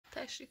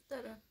تشریف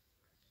داره.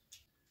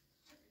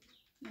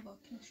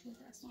 نباکن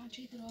شده اصلا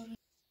چه دراره.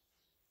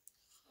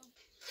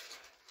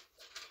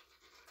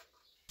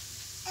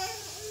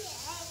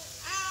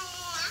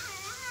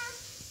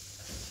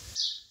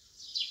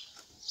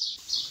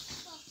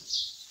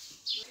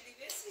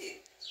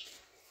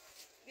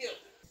 بیا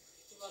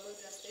تو بالا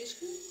دستش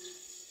کن.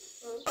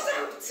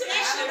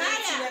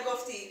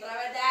 گفتی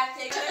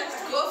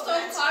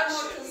گفتم کار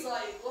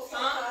مرتضایی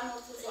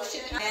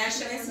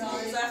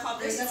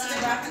خواب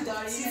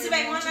سیزی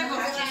بگم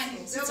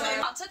نگفتم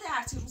ساته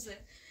هرچی روزه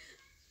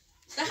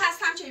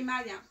هستم چه این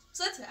مریم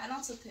ساته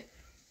الان ساته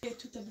یه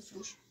توته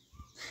بفروش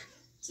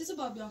سیزی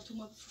با بیام تو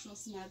ما بفروش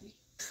ناسی ندی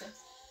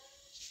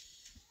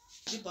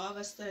دی با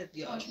واسه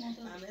دیار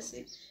همه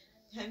سی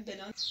هم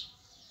بلان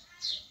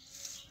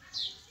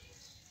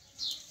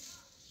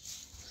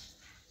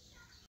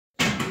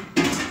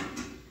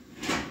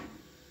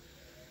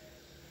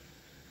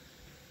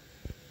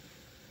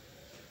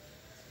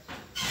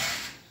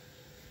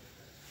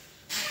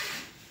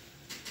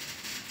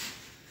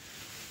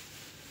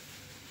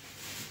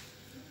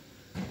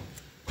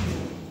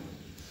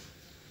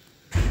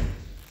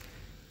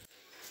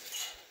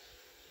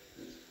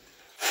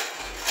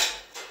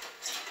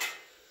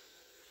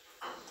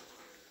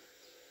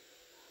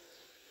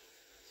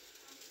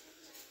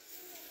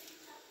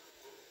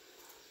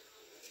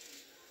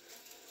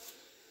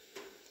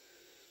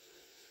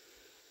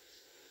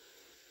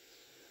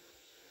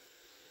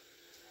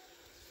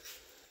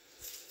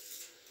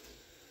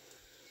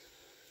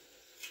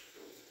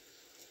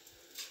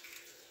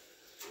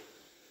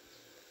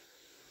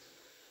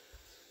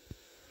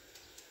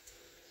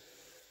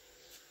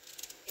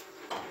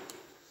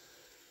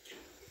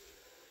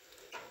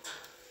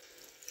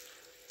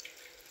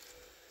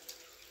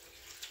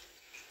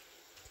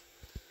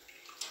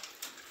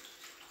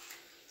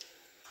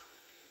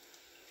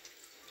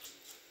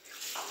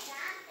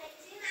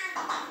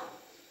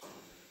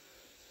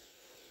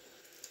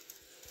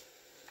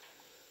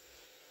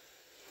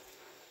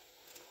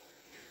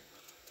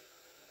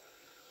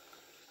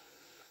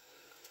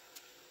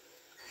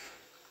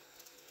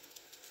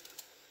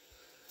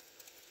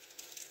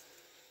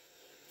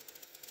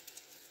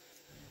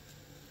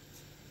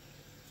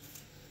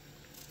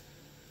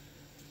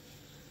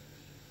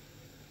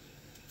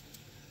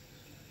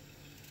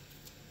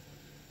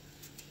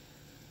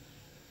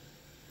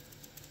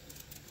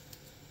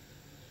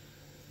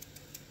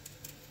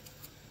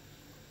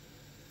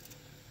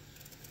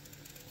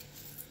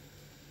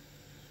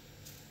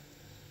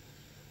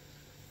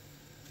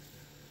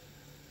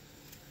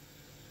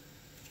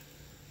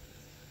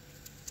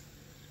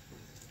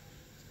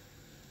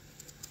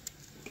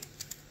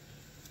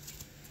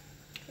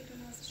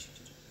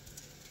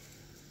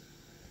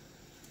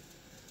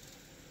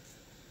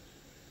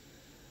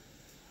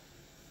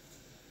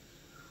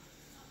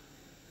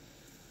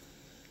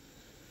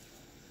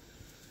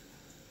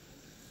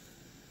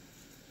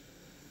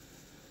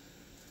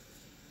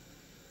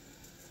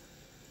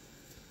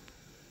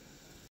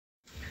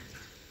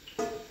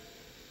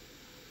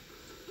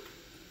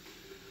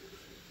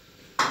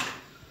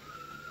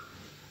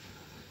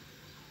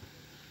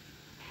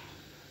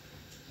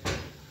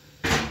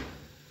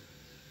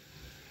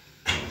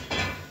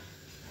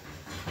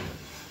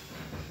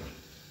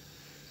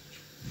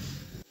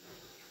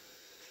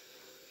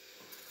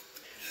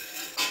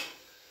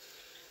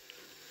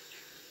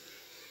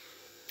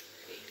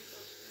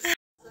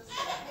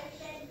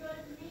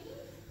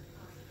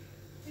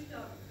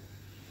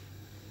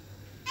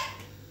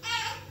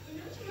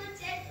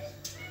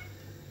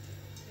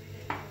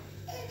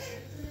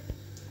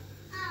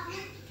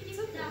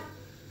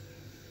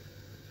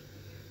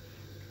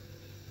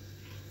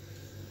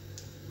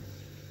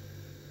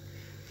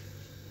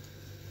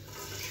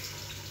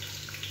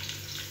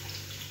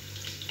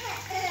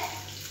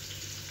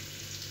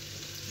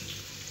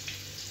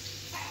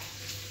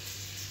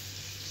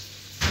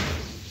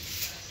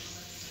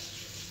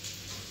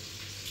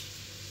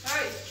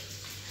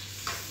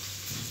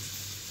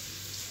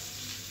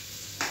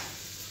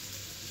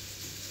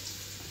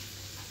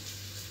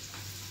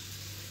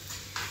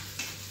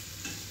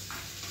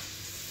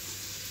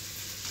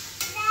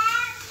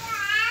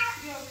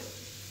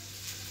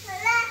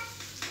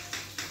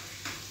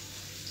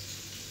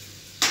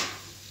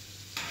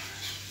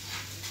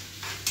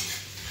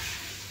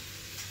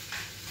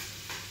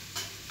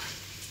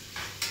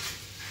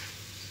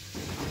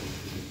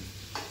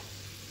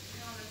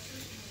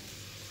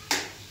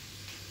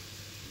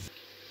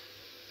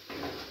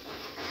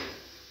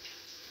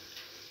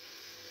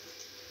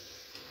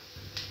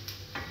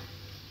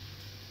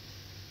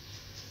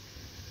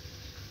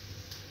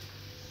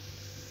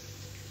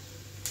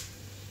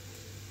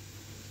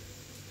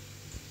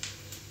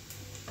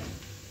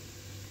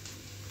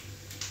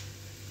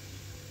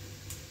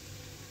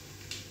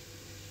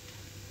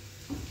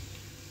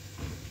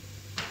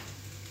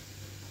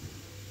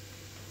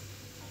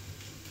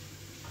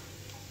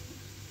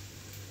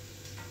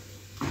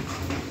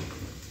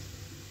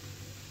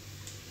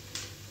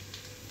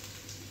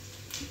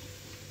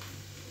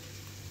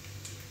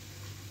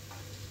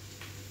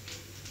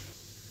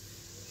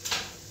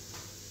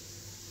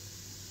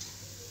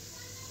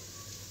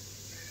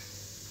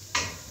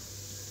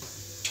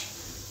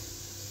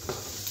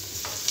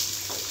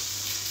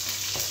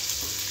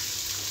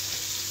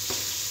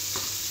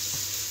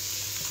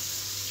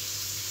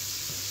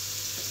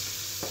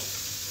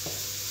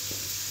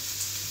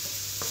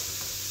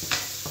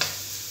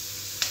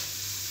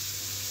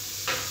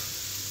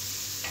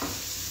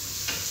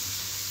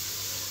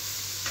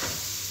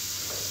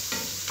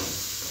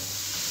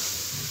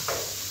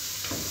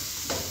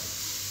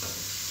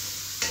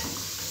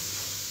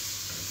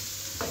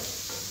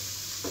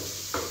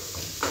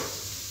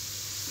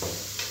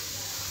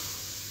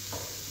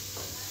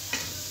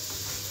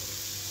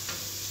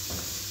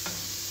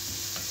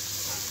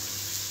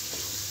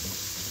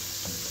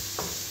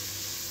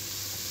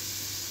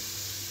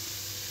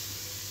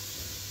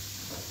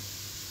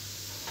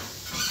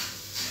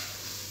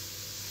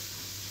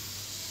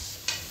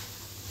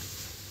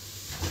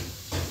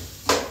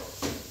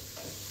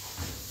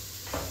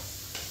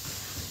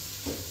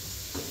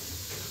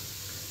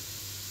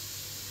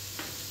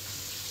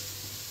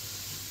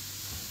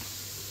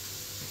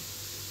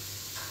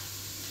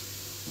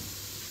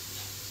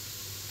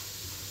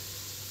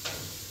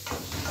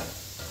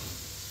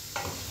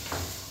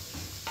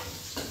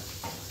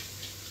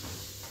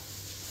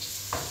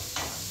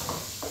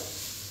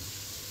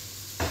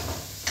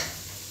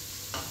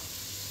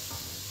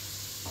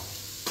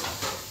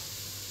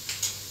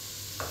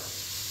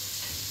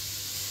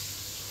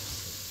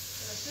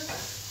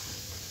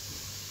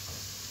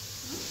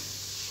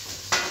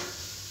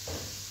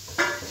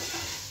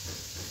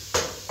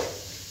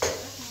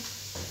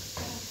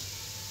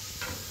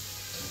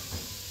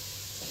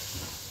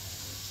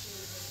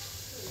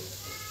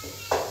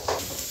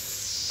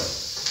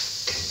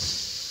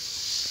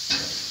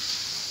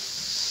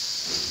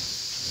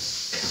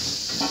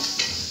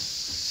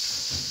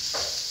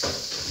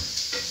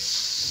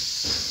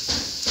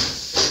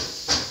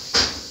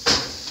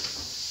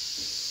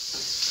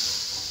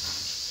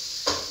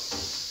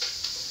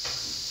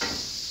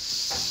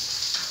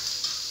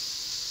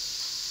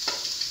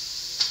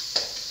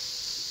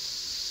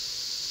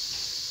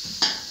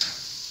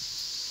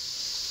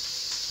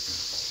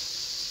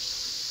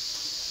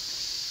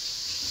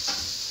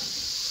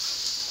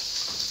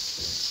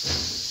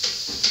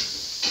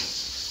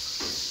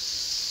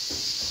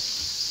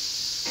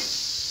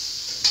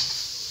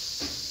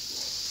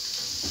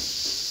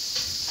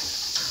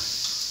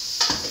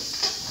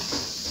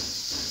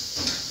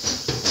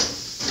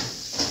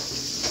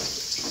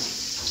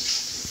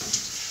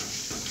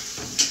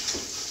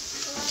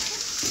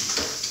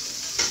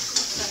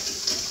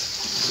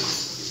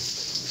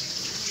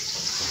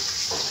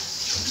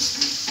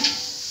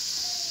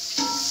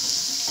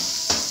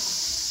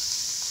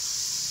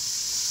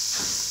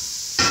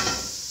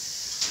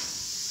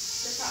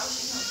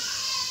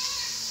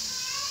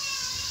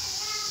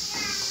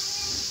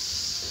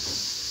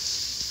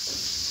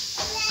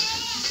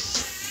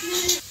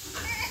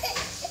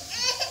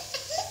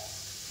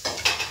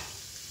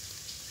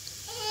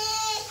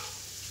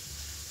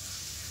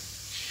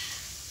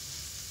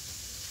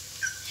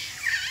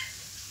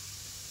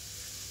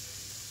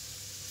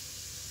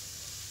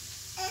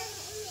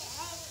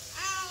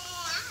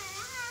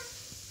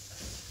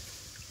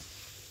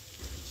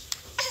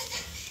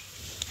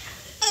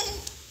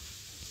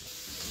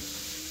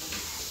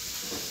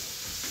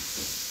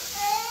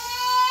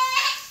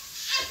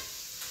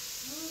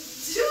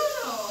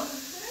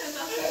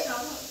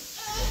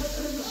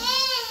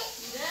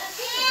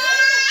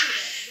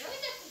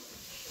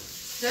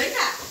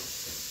Venga.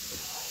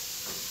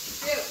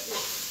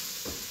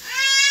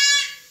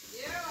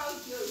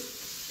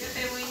 Eu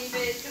tenho um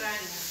nível de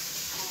crânio.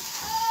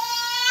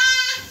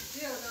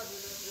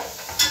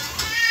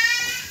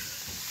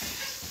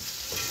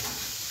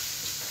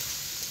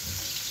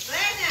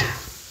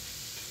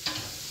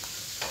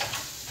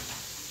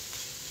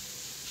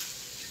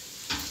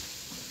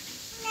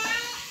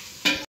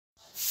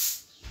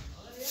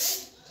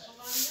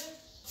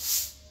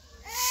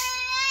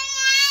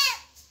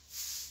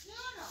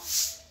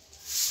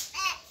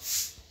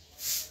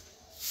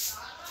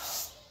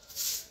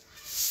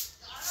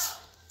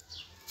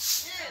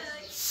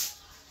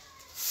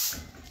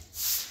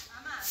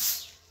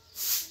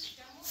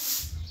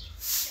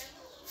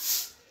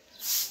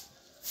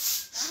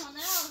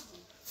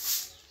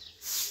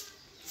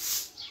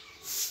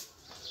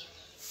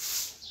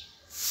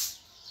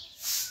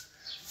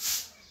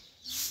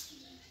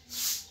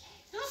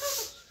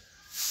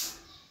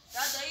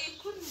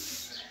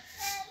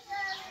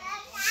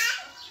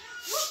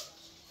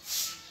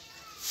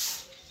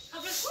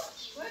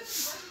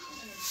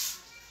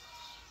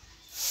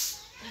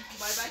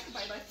 Bye bye.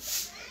 Bye bye.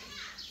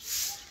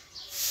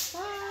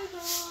 Bye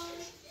bye.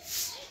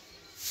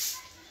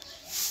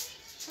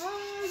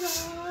 Bye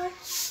bye.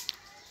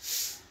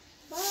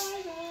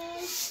 Bye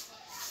bye.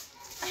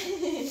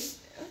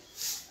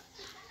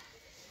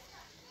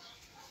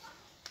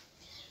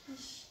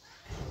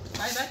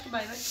 Bye bye. Bye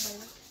bye. Bye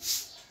bye.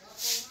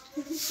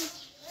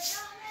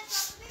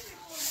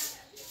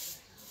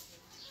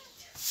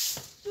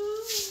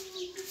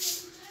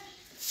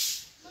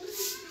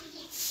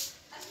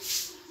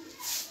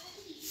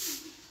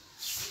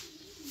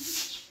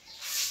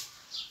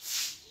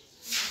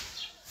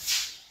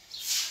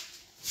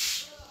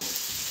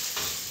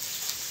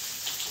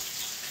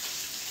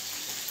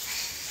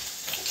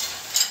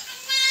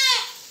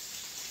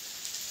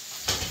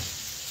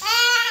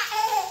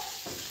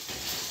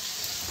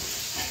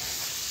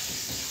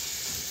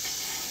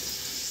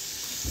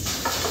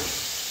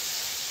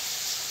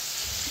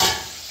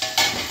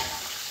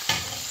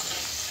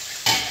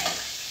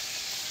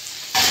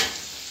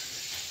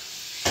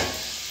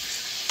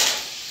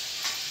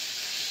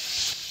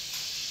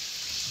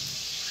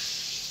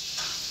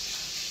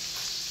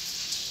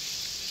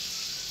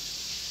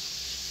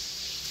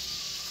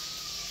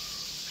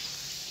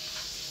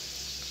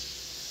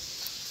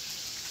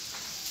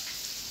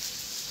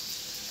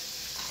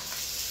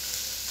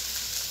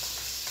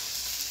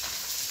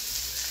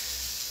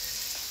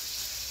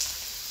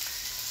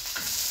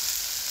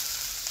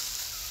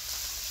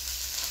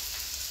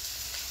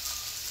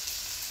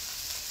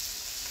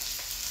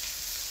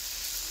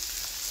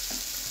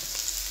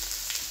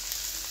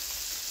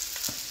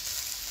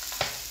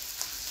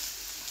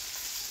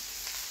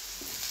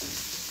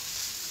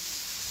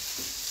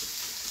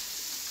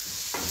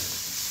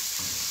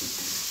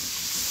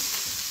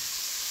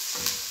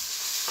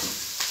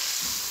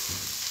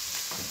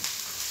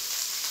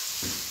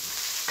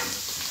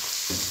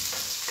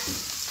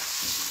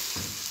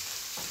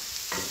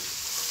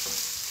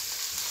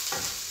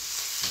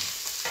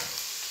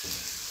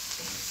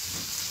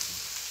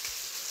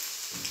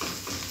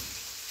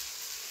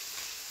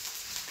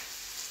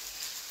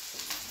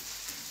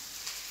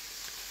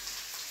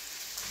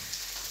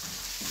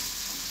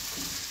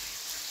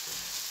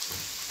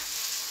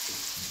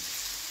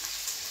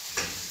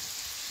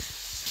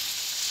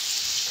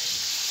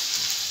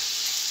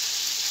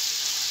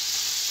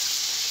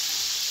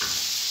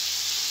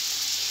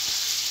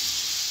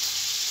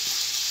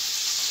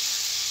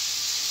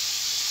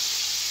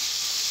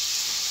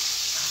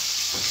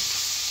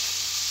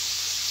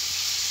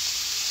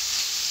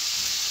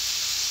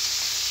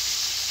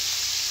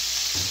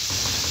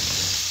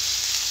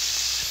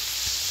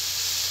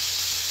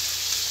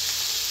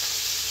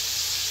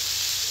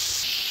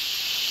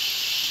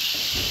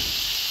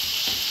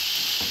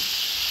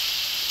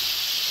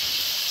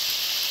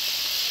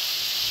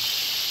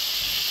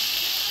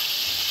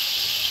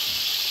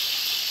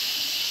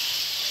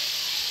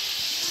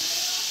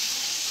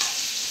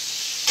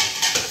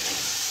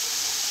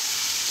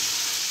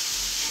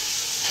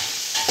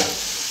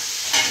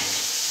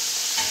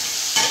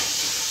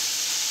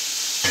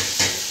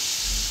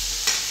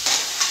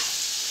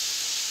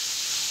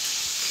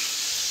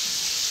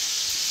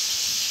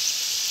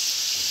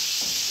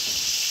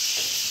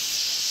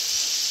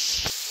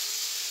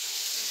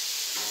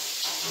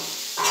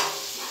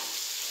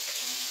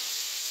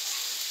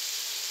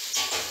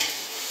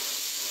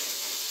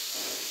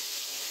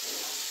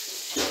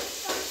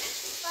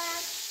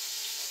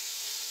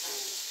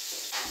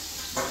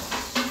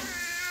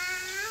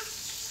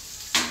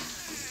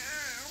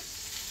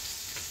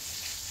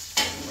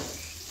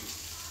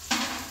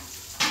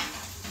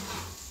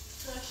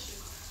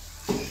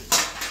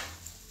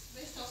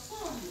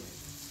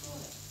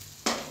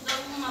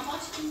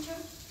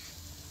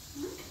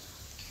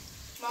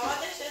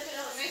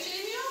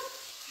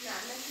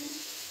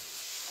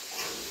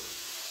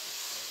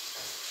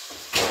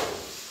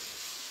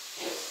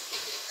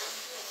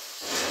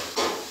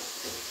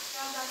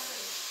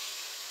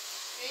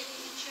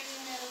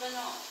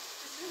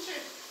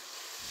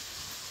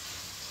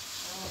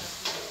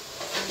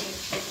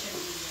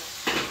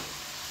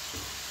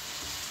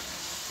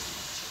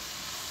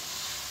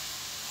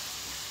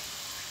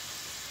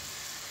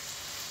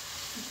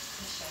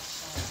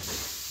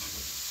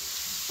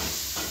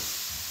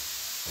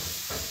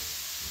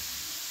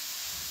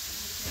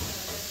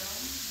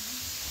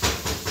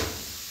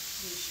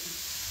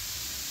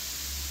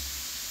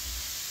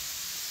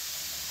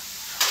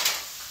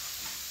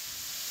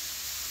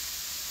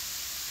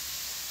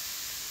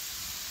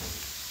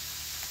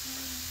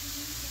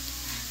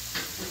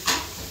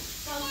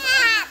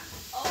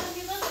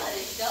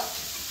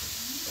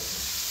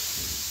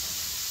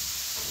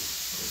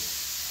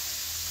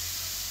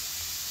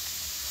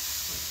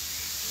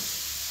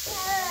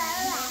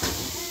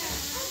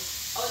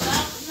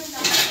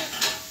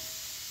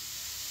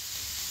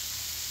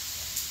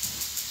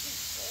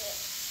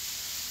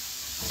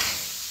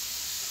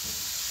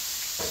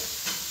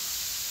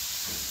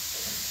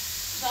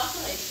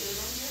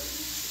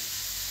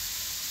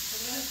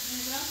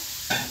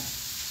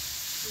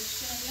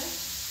 Şöyle.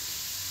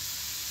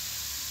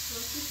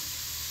 Bakın.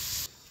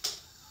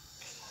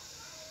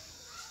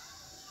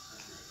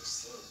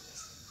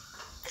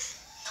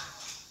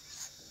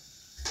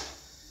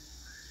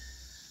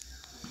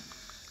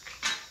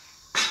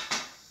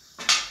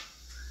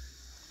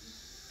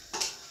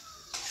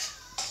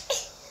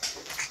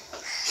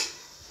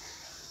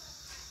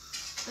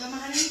 Vamos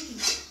a ver.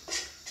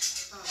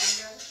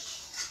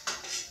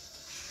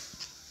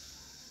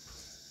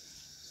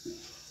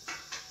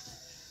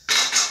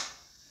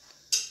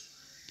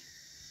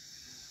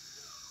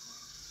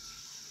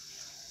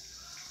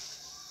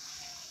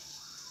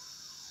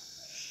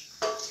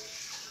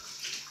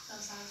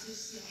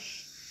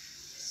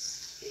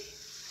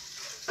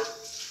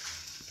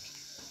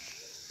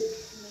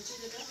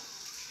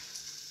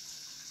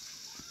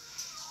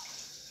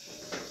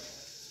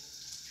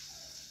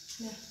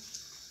 Ne?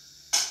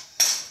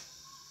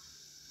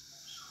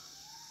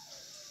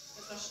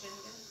 Yaklaş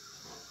benimle.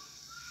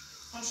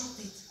 Ama çok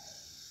değil.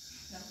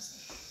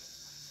 Yapsın.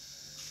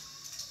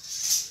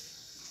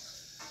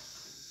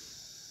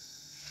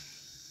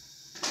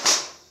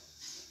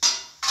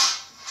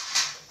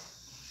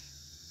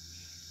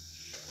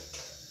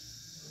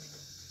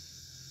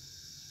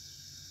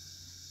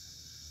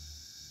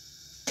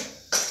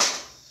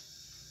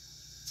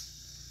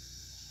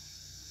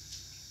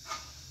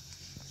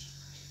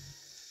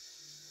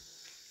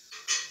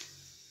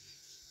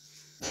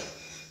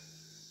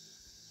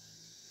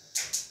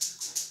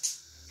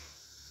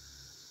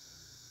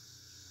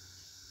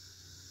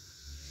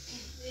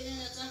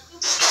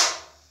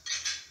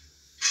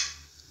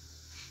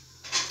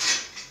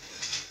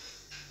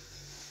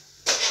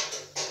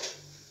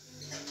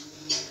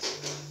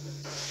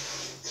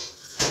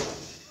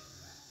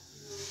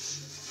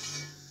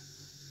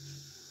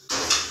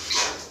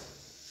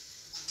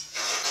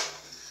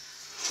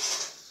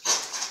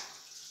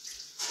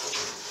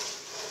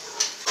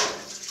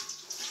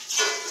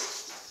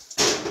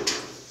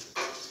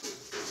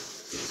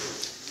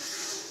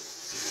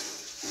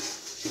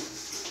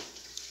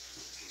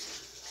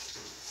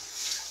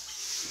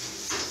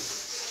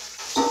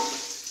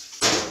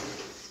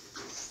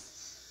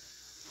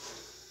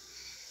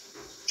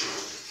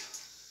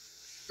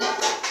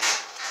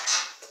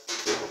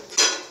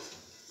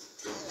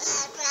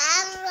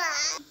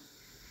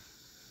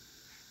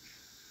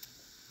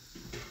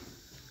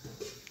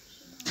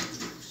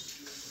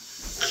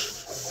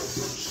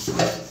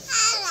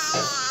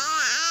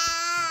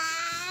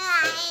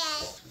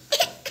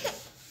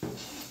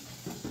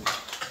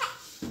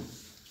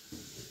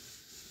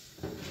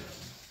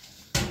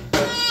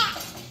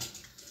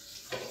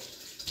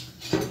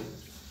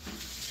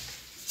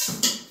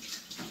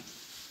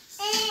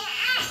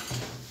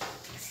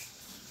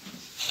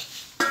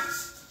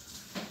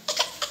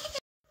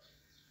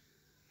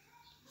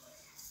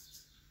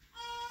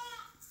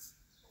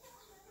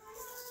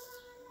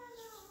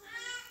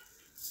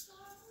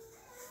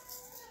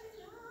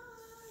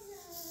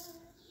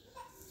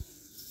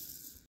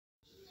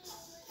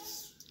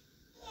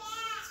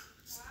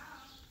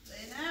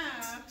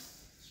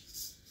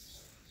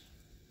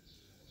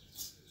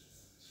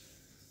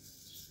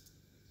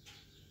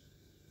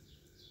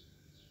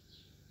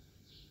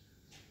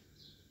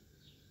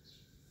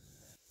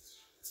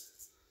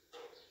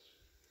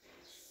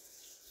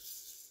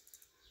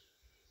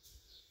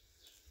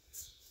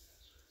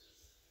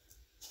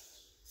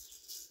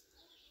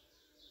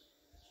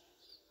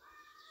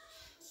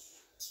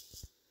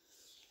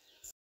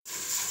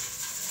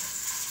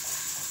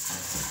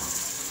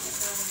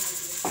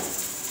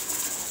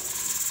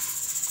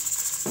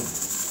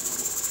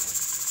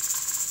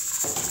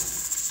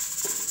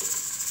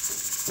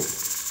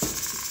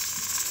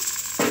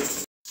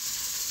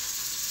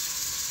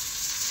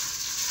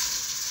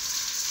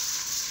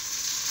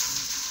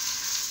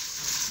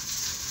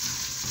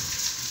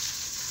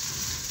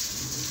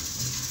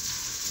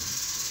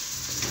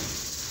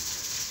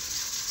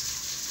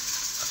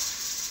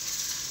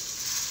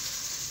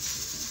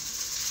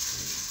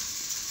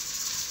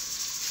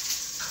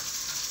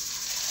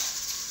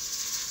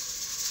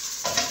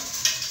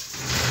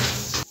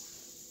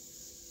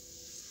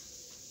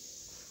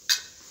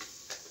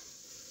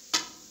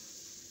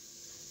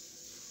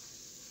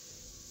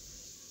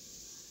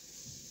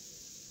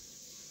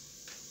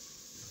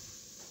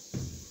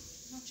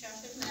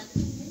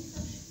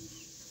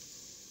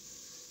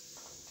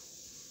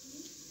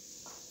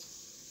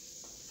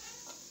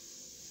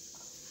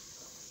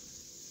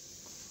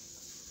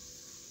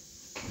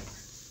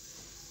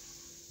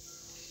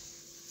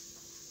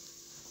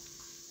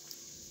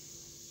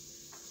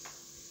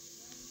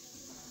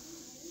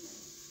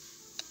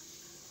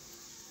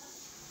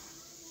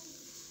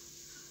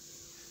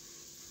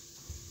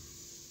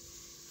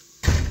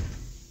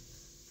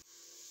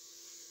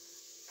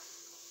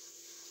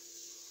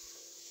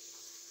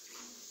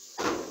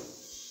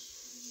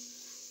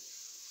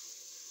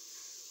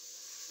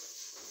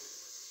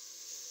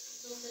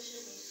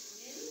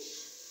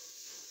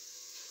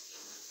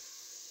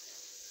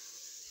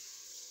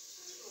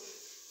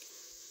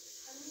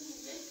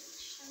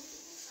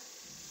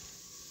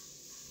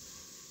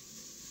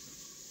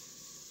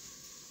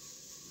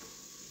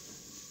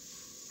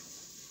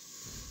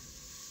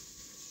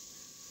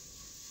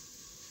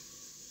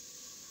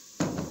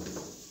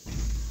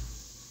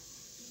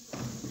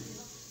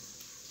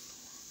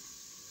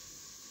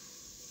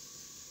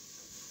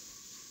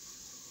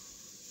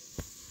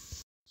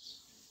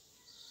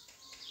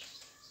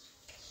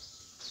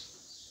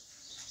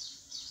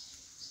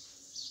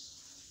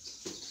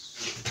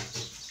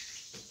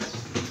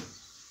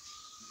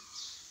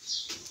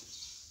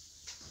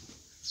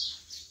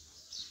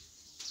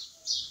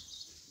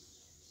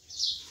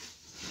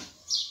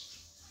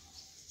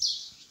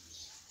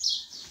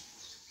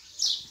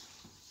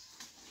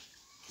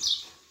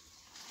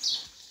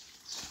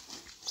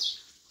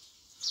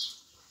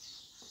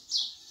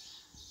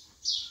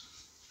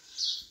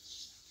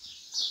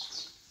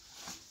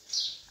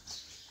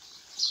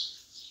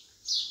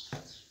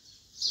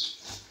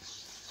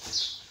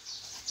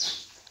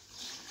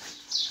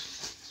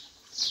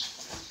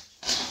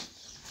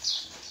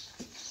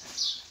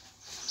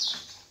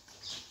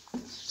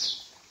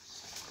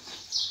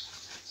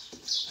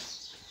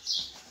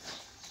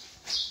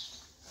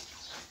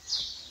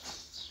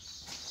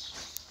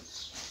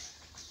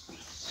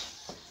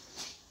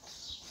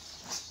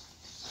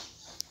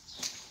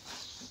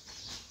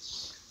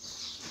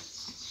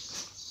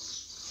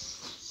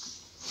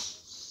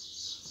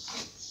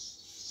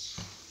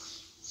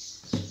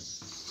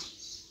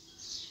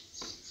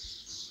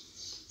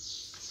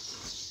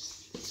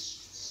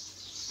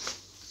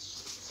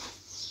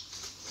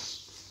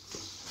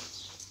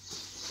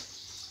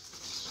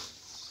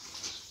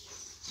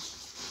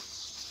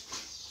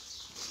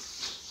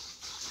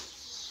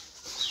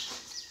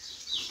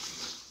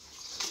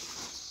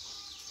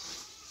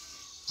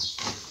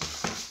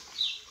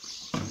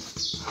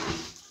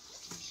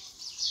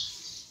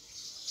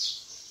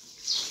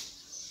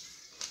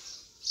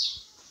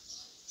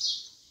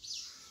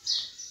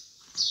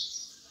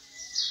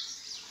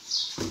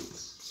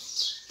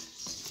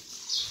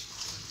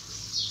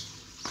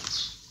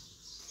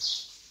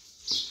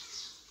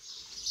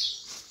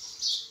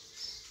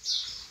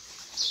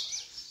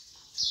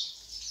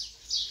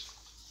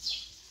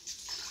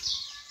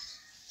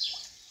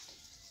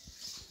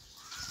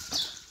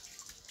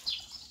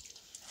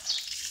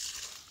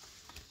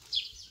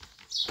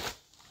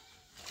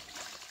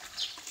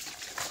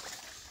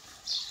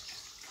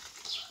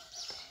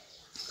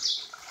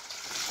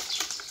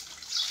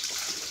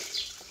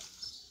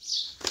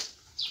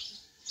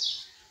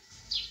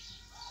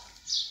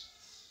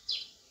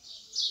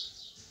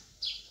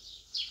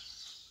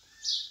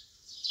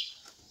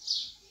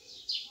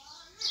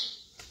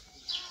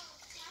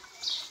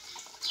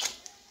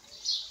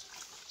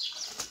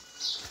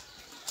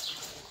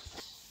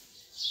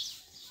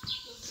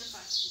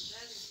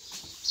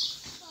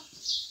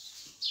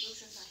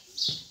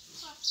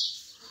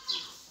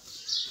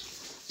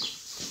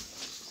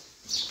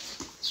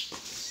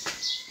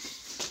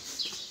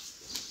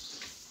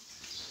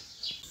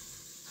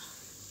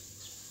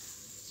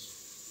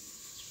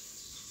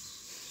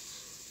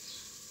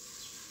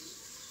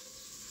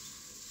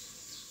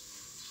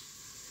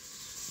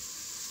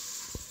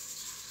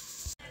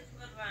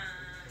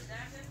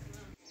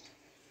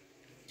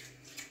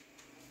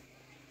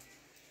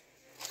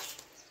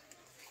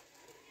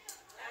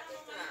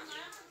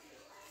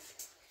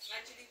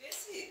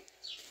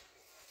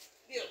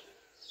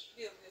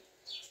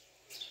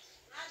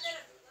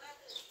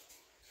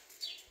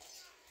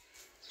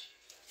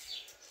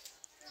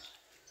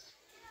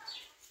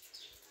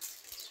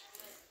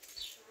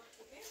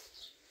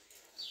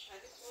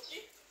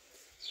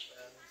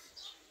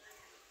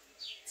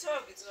 Co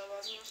robić?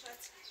 Zauważył masz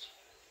rację.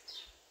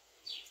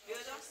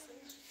 Biodąs?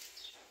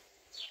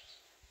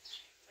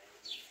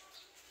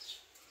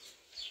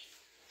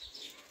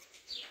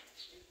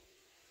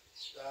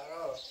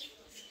 Dara.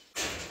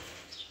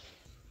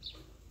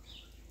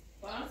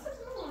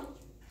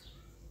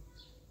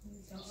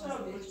 Co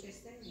robisz?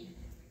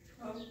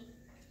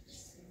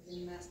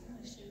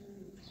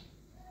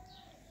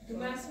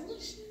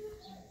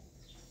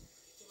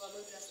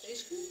 Valor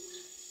gasteiski?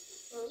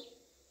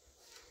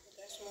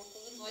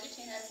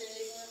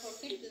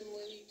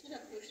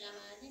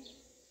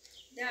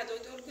 ده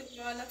دکتر که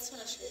جوالت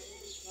سرش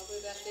Valor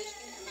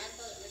gasteiski عمل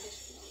داره بدش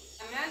کنم.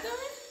 عمل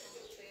داره؟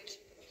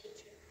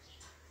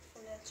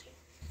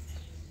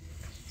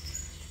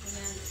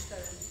 من دوست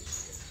دارم.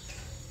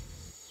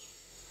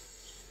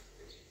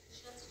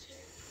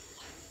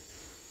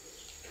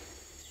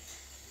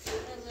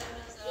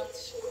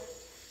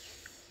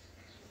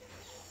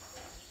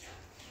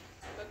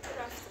 دکتر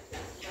رفته.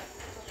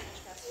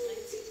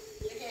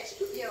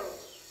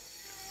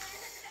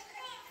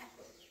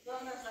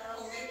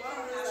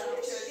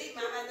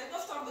 من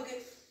نگفتم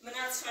بگه من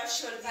از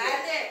فرش شدی.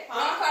 بعده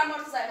ما کار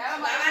مرتضی نه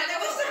من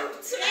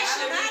نگفتم فرش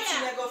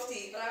شدی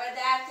نگفتی. برای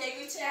در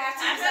تگو چه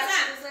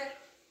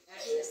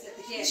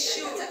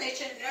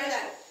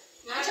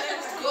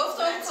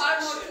گفتم کار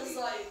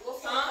مرتضی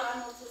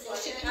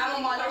اما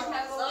مالش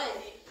نگفت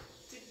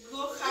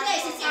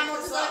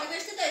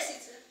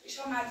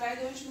ایشا مدرعی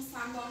دویش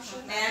مستندام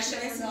شد نه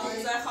شنیز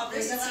موزه خواب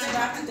رسیدی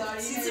وقتی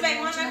داری سیزی بگی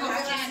من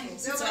نگفتم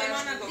سیزی بگی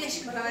من نگفتم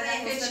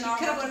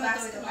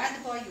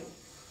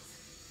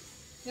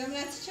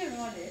چه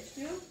ماله؟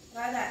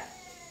 برادر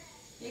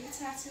یکی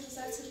تحصیل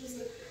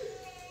روزه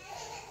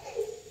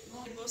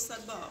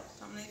بستد با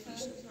tam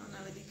nejpíšu to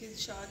na vedíky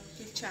šát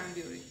těch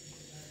čámbiory.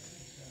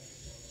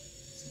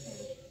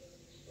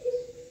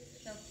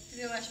 Tak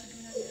ty máš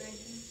potom na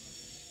zranění.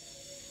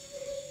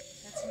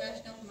 Tak si máš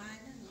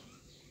nomad, no.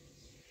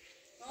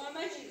 No,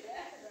 máš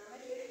jde.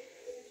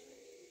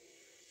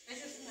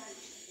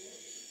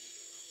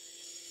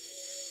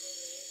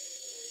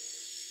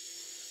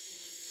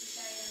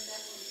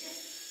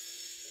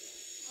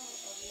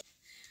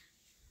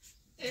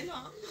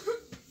 Elham.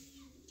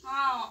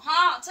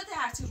 ها چته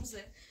هرچی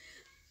روزه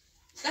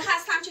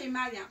بخستم چه این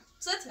مریم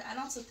چته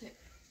الان چته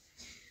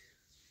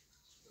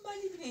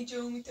ولی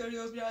نیجا میتاری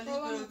آبیالی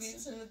برو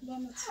بیتن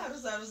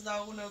هر روز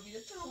داغونا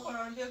بیاد تو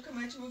قرآن بیا که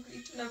مچ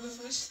بکنی تو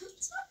نبفروش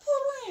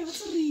پروه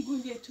واسه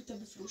ریگون بیاد تو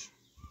بفروش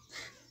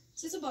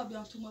چیزو با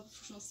بیام تو ما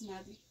بفروش نسی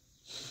مردی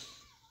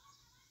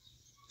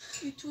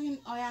تو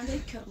این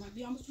آینده کرمه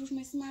بیام بفروش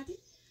نسی مردی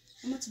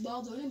اما تو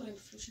باغ داریم بریم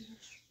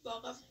بفروشیمش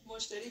باقا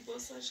مشتری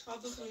بساش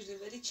خواب بفروشده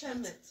ولی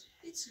چند متر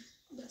هیچی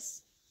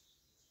بس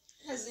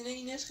هزینه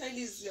اینش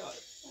خیلی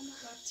زیاد اما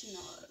ربطی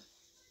نداره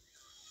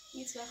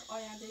هیچ وقت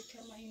آینده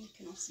کرمه این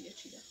کناسیه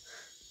چیده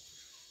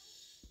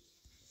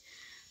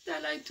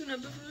دلایتونه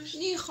بفروش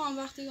نیخوام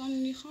وقتی گام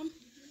نیخوام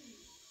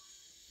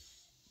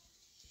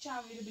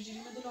چند ویلو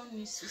بجیریم دلان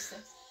نیست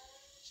سوسته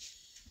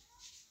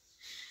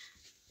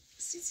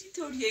سیسی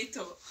توریه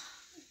تو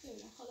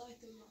خدای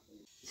تو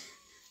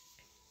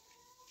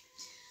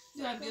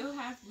دو بیا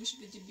حرف گوش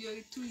بدی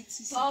بیایی توی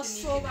سیسی تا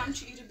صبح هم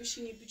چه ایره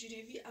بشینی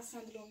بجیری وی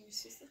اصلا دلان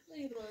نیست سوسته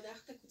یه برای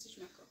دخته کتش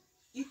مکن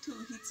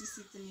هیچی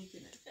سیت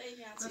میکنه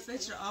خیلی و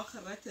فکر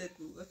آخرتت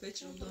بود و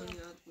فکر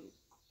دنیات بود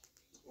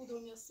او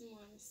دنیا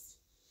مهم نیست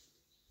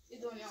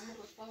این دنیا ما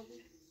رفاه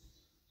بود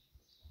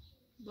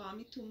با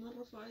همی تو من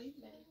رفایی؟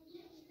 بله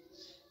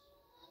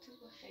تو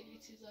با خیلی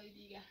چیزای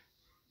دیگر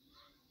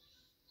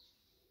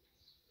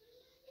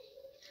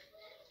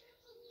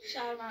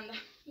شرمنده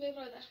به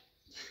برادر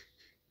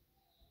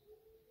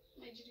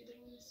مجری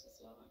دلم نیست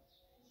واقعا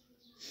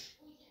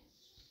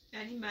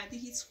یعنی مهدی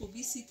هیچ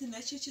خوبی سیت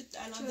نچه چه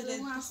الان چرا؟ دلت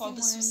اون بخواد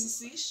اصلی مهم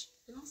بسوسیش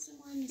اصلا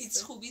مهم نیست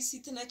هیچ خوبی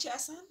سیت نچه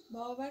اصلا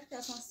باور که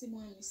اصلا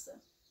مهم نیست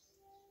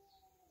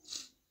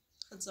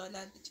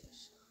خجالت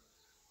بکش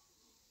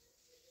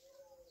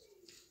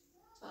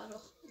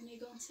فراخ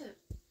نگانته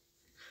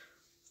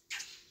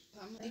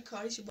این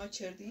کاریش با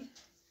کردی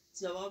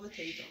جواب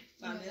تیدم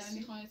من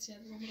میخوام چیز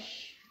بگم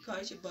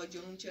کاریش با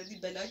جون کردی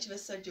بلاچ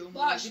وسر جون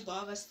باش. بودی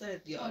با وستر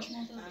بیارم باش،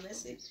 منتظر.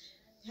 فهمیسی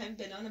هم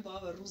بلان با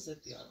و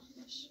روزت بیارم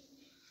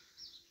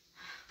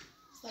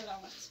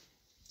سلامت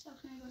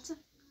چرخ نگانته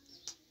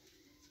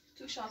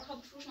تو شارخ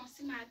بفروش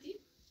ناسی مهدی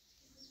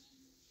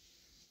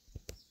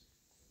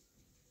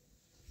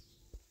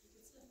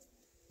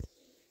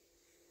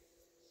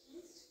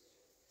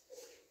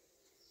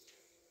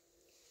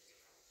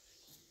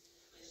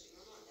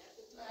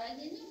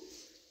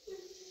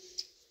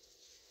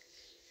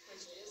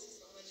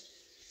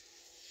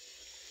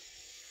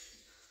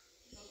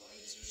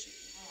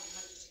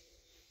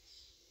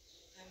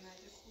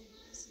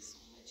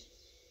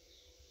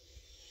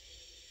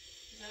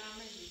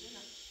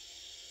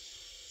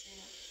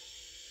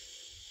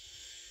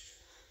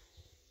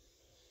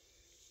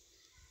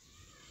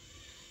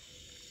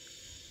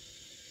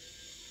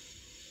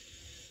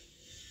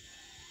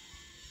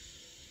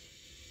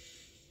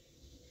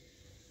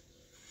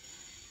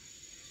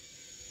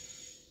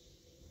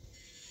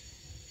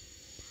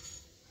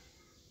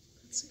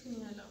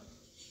سکنی الان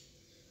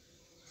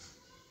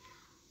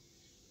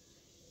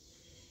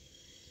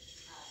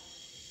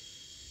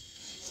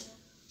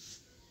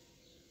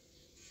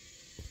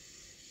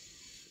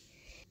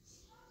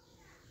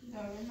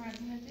داره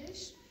مردی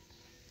ندش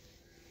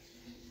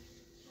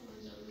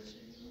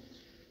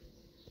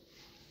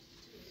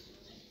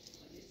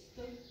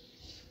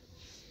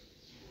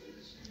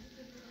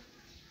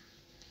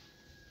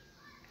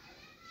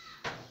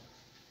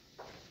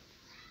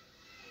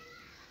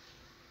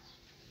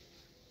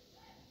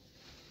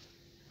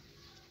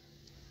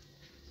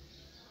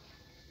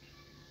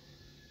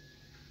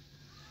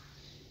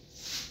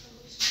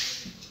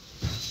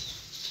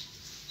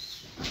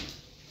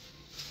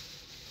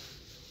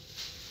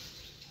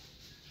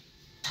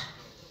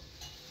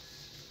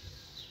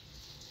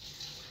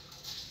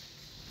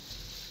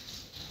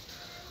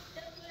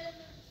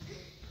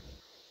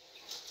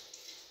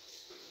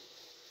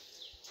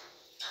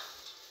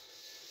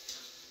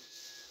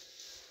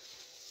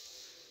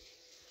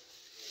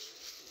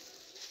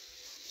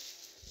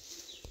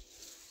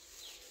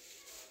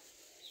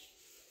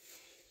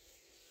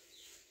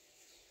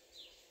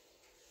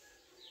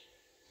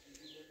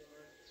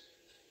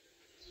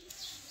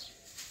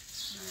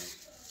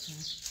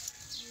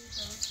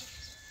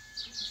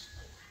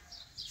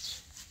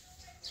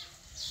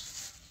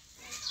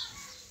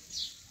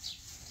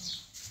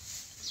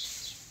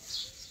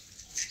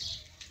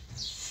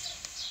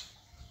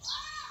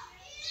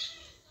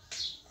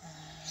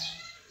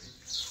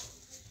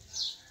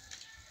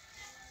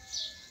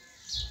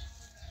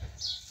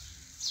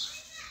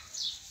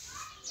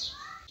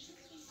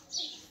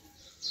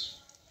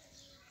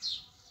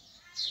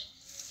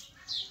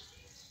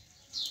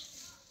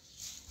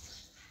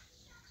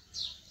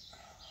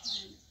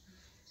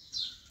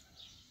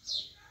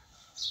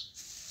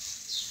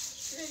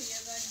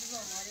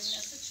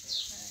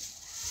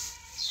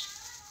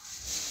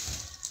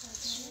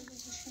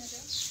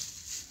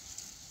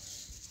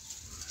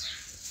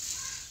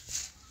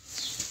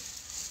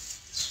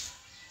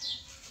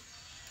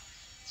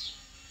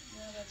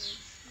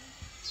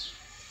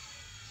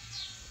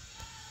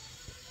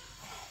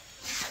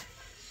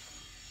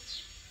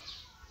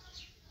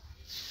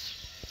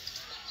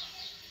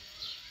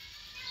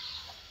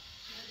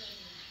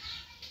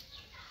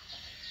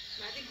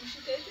مهدی گوشی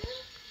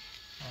دیده؟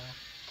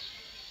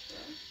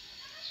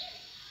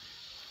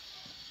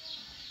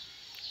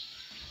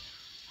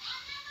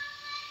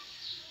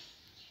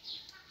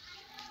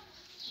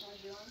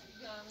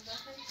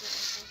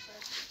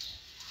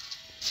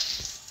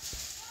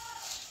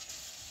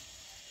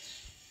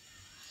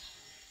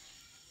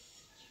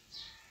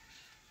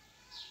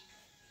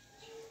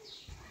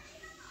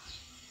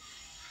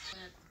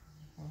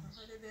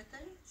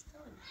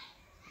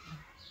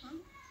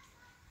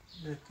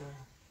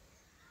 بهتره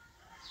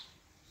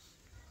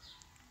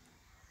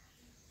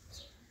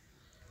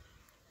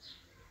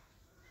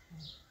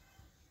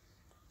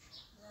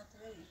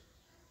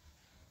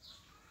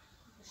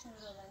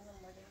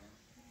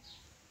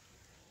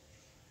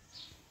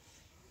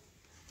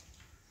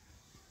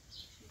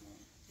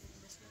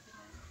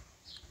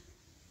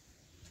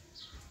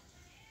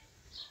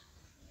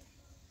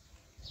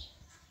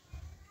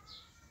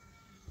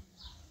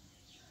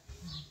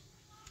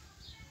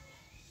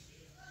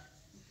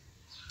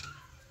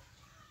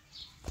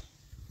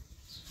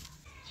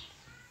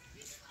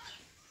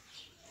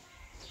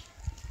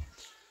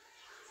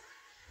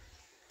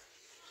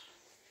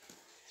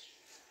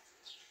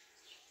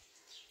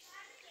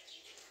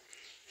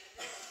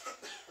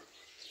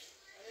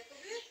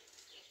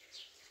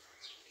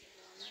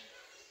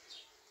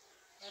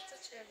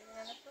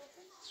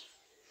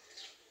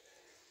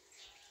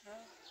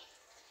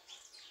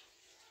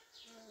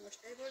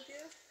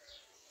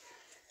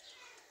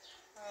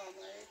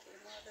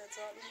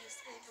ظالم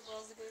نیست که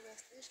بازیگوی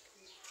بستش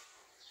کنی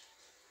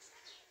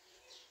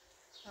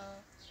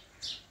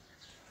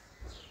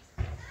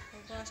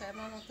باشه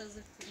اما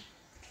منتظر کنی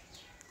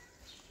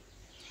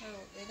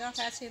اینا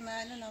کچه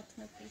معنی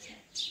ناتونه پیشن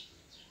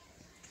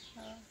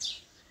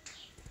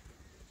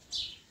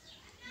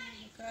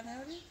مکان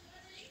هوری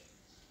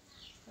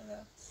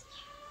خدا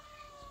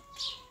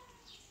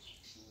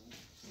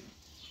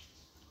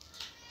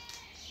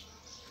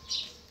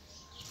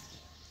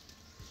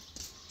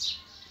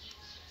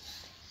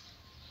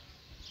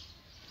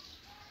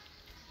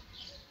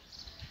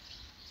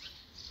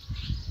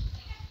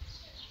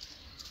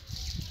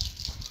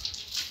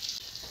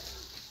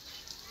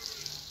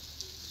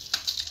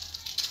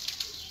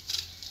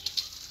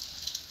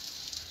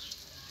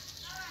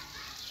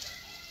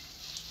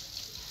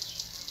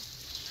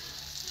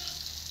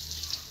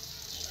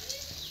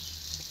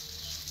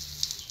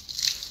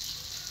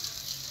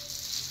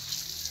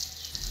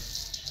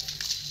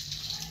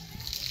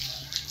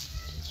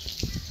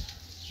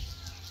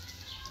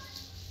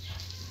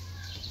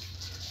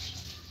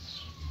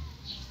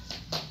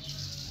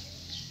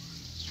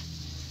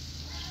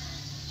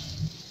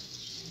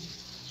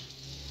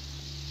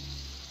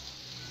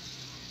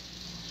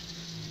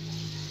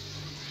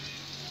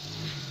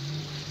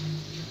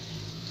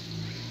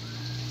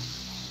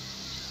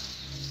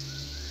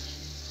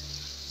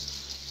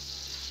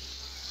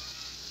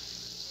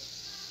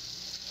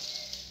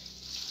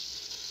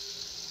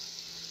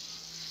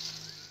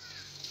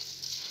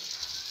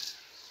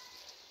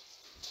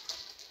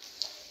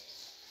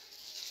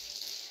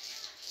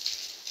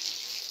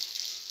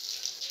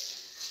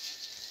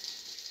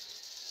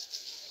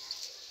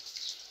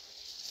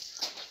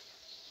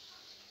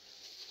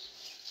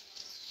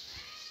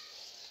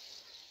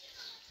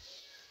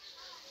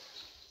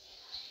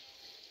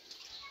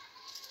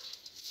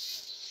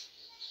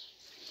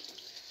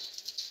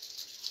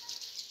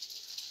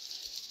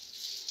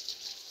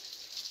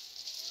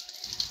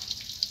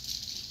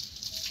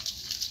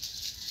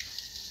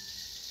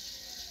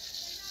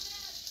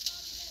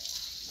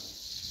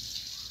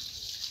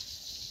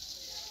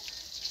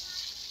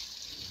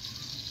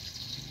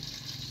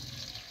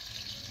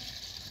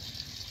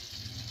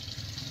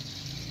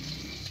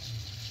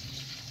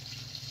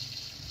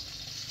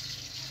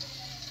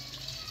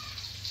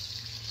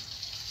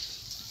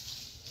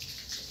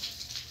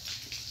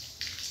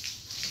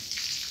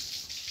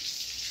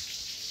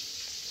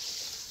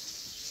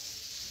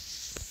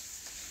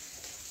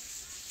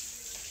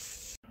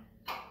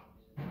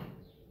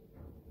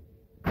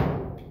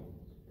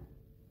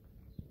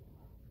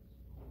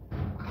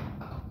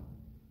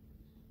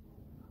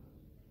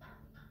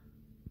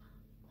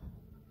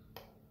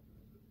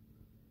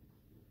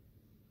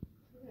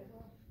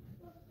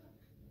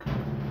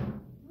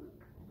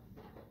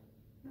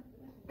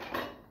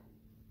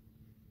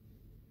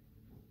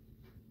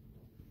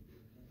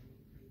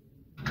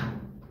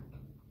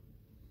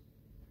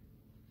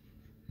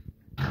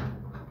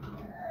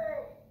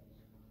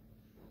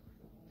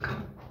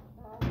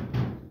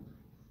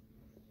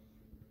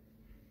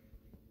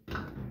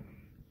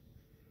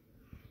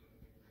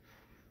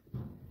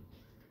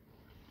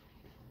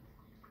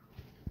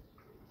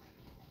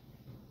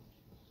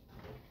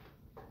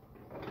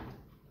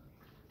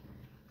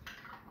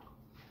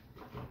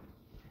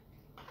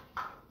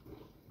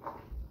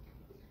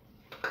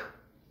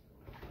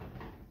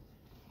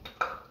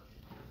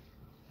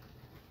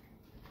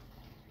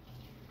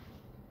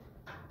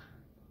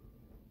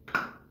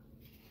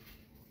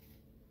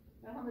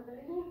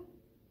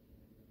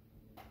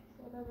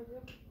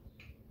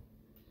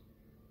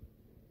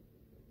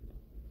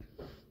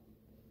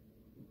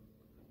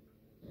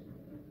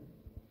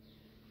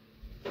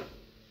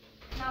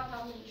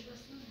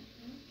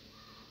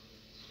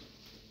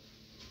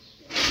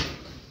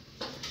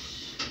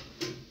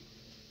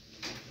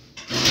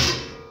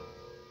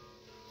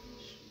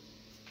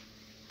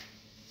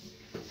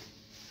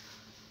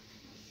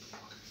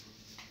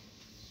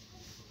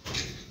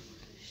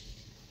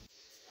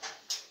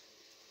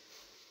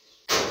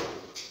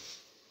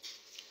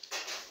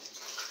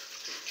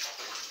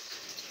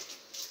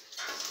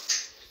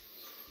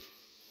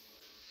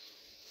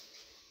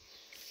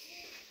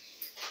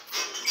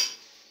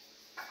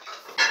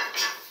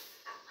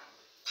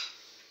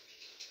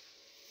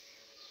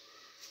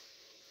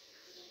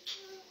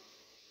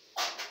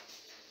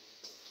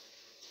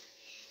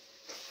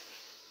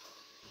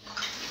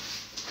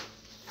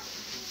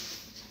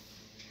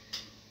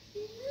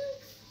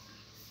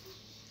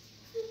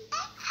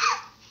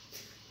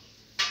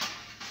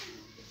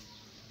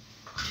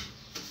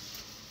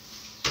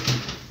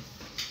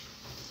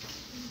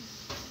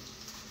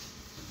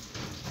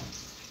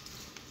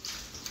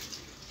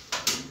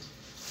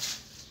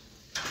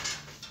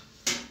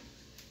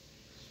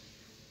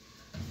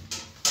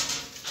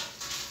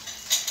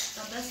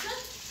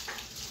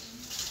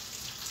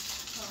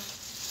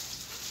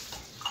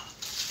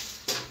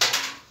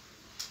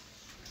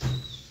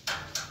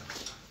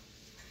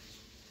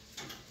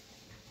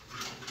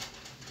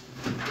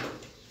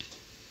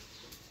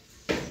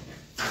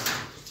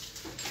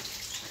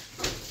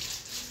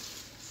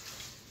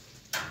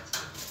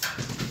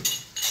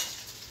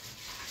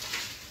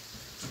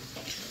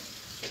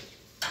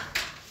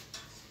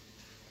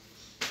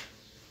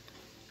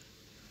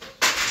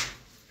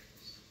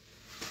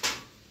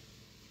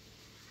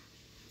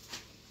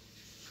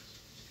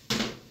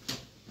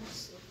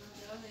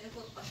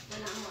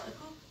السلام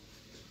عليكم.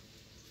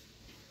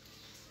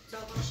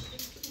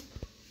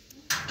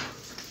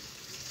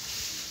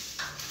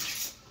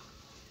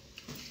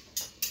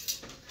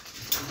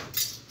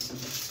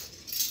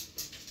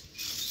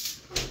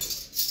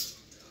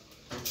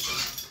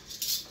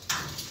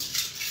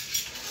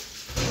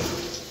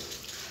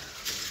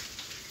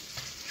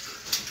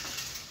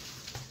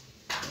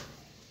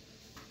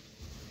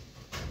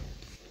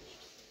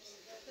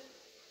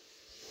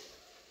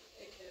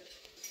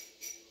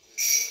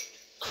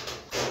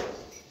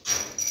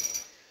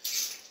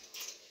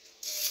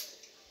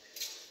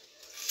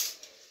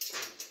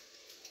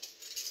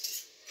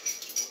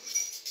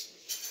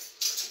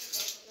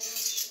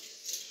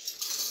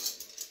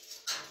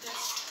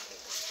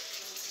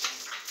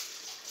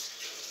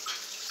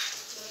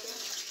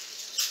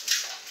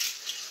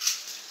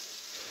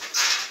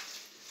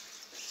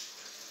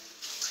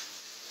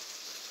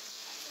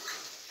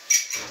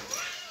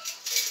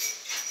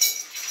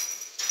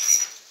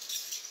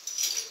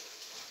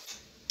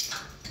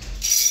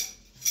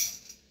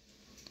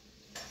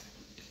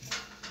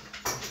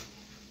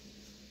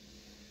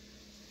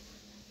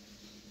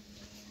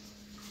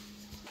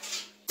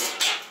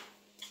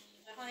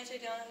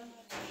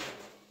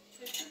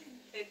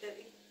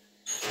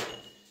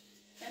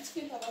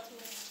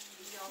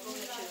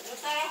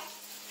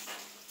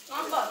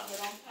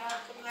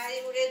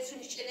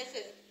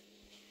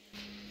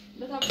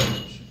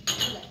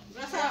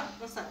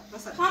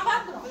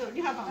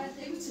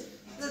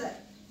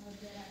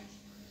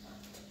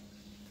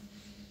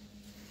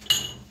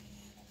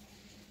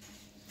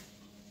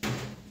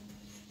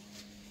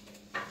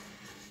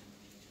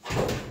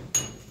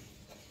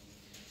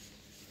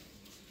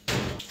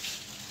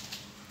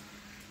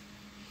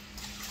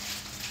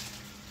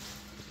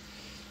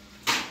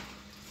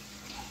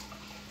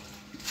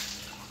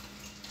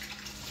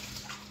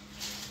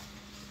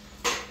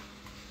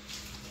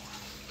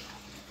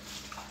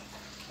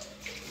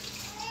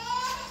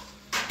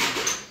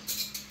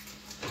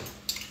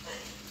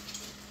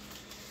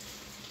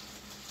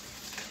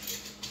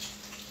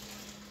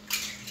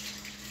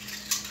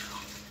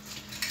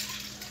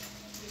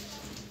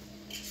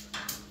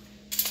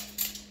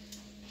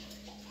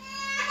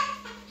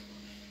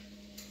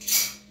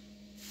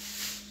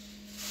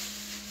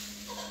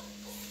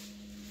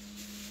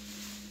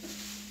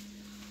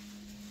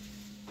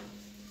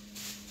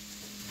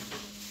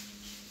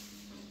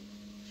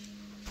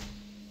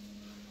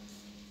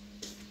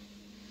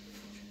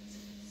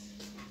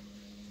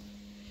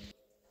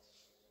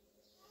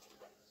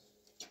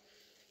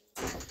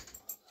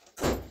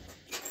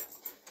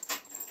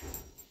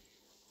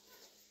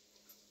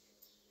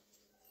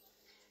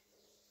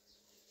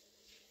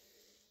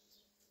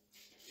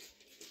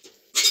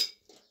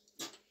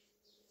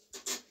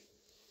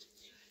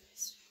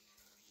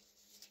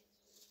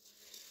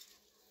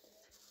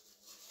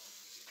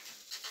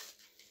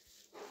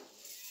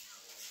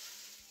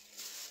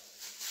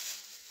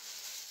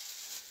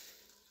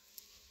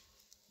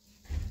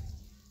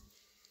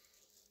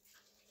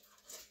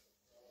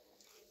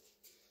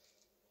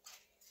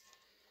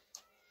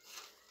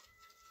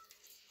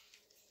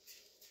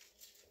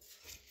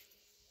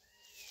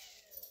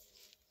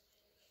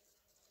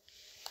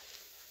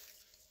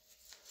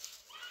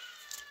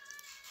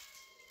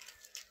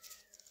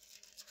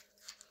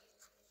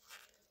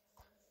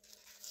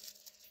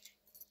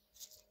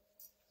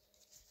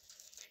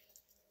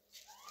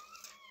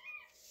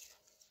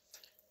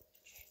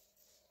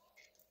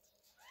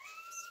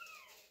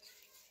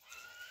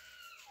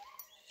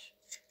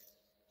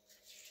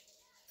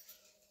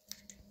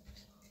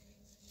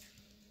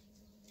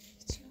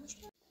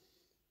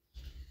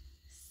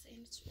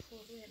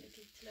 پرو یعنی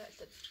که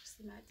اطلاعات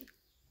بفرستی مهدی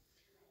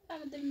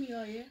فهمده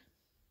میایه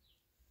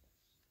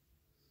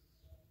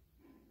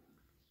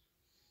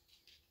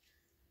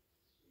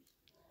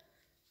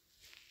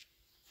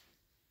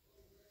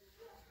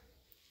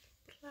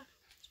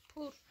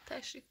پر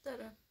تشریف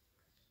دارم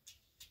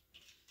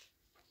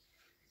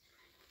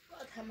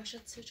باید همشه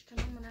تسوچ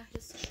کنم من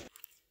احسش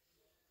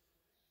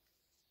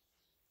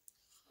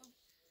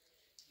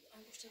خب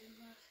انگوشت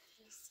من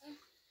احسم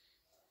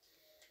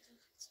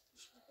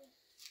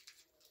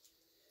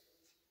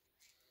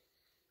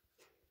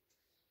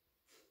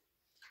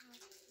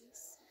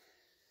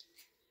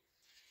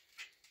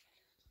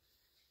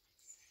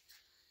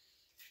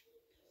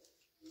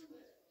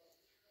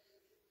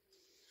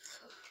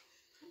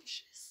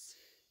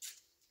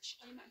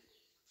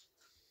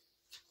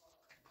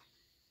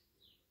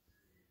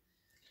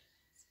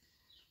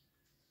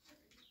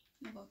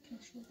نباکن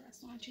شو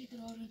دست آنچه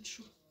درارن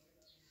شو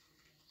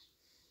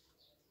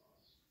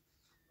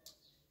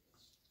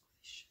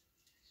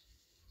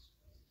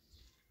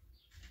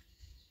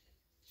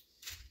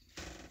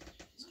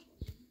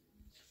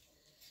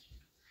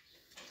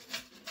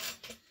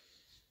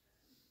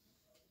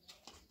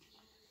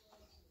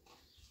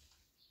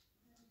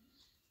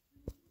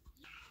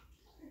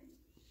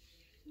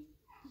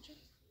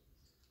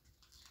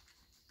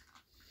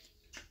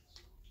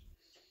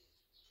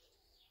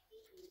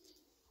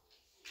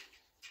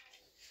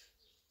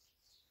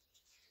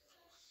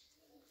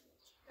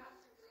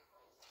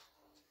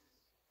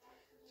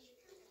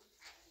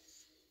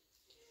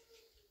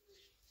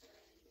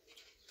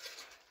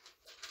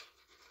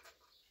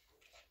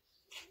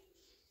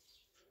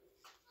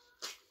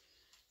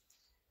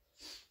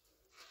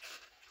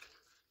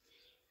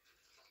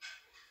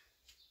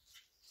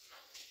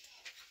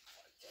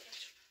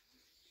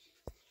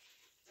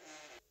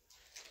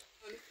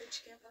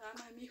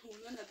همه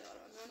هونو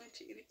ندارم نانه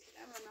چیگری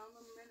پیلم و نام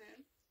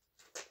منم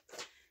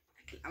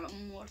اکل اما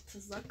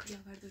مرتزا کلا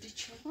برداری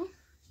چاقم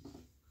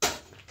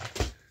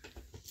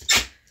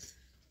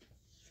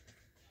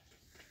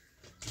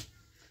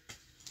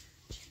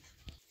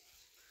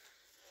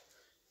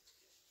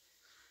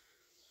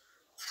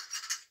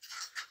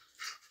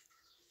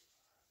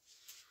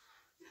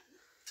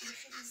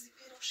خیلی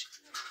زیپی راشید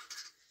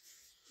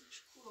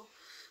شکورو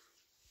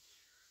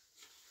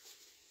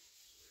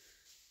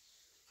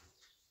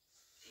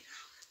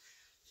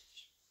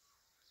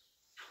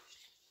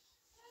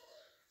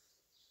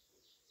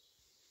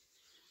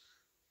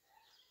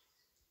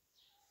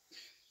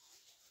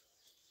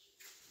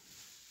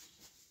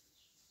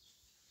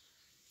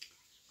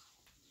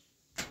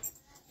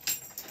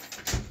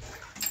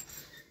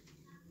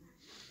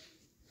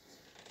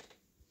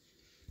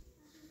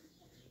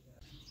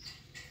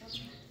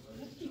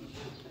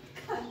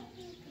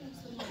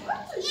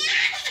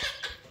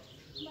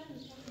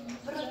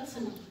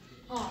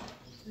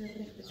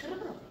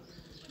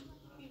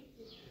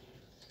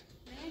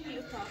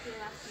نمی‌افتاد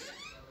وقتی